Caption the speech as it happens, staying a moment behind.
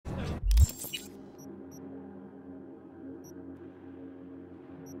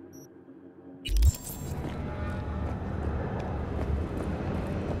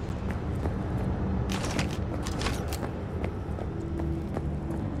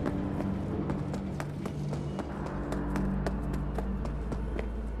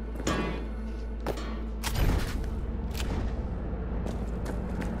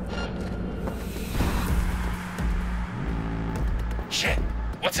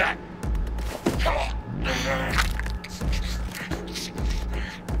Cut!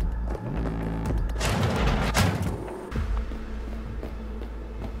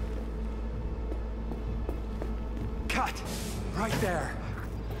 Right there.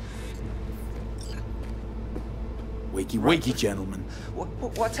 Wakey, wakey, gentlemen.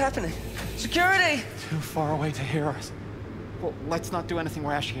 What's happening? Security! Too far away to hear us. Well, let's not do anything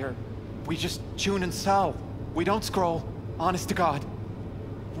rash here. We just tune and sell. We don't scroll. Honest to God.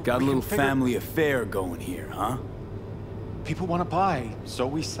 Got a little family affair going here, huh? People want to buy, so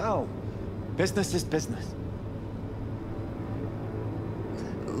we sell. Business is business.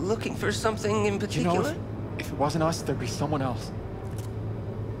 Looking for something in particular? You know, if it wasn't us, there'd be someone else.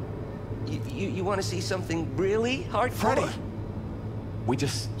 You want to see something really hardcore? Freddy! We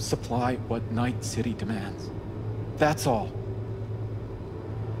just supply what Night City demands. That's all.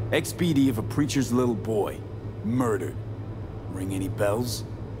 XPD of a preacher's little boy. Murdered. Ring any bells?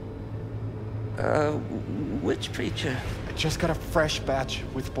 Which preacher? I just got a fresh batch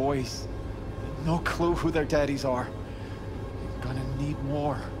with boys. No clue who their daddies are. Gonna need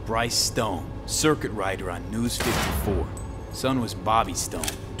more. Bryce Stone, circuit rider on News 54. Son was Bobby Stone,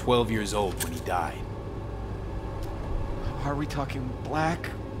 12 years old when he died. Are we talking black,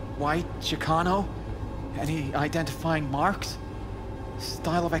 white, Chicano? Any identifying marks?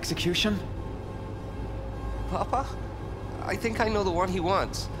 Style of execution? Papa? I think I know the one he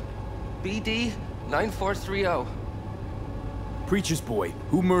wants. BD 9430. Preacher's boy,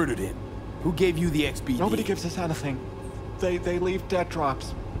 who murdered him? Who gave you the XPD? Nobody gives us anything. They leave death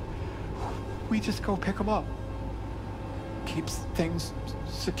drops. We just go pick them up. Keeps things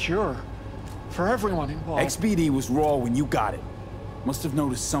secure for everyone involved. XPD was raw when you got it. Must have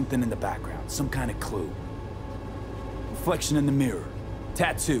noticed something in the background, some kind of clue. Reflection in the mirror,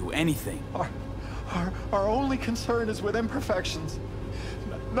 tattoo, anything. Our only concern is with imperfections,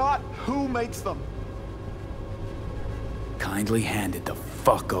 not who makes them. Kindly hand it the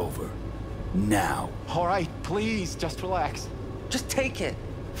fuck over. Now. All right, please, just relax. Just take it.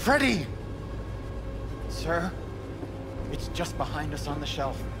 Freddy! Sir, it's just behind us on the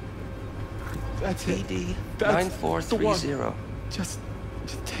shelf. That's it. BD That's 9430. Just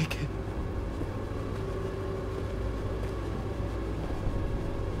take it.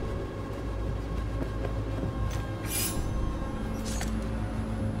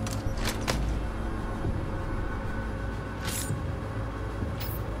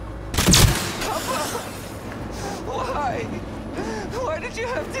 Why did you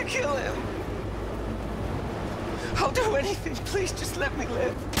have to kill him? I'll do anything. Please, just let me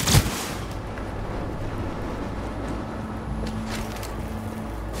live.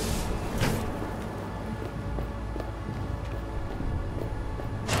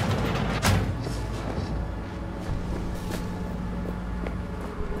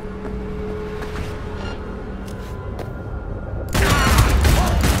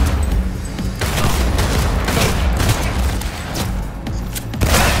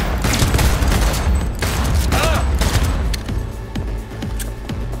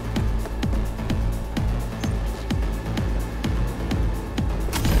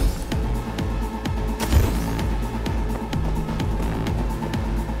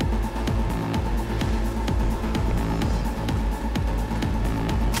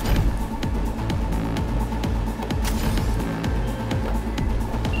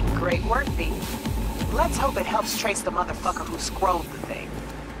 Great work, Thief. Let's hope it helps trace the motherfucker who scrolled the thing.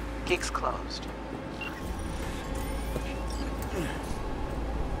 Gig's closed.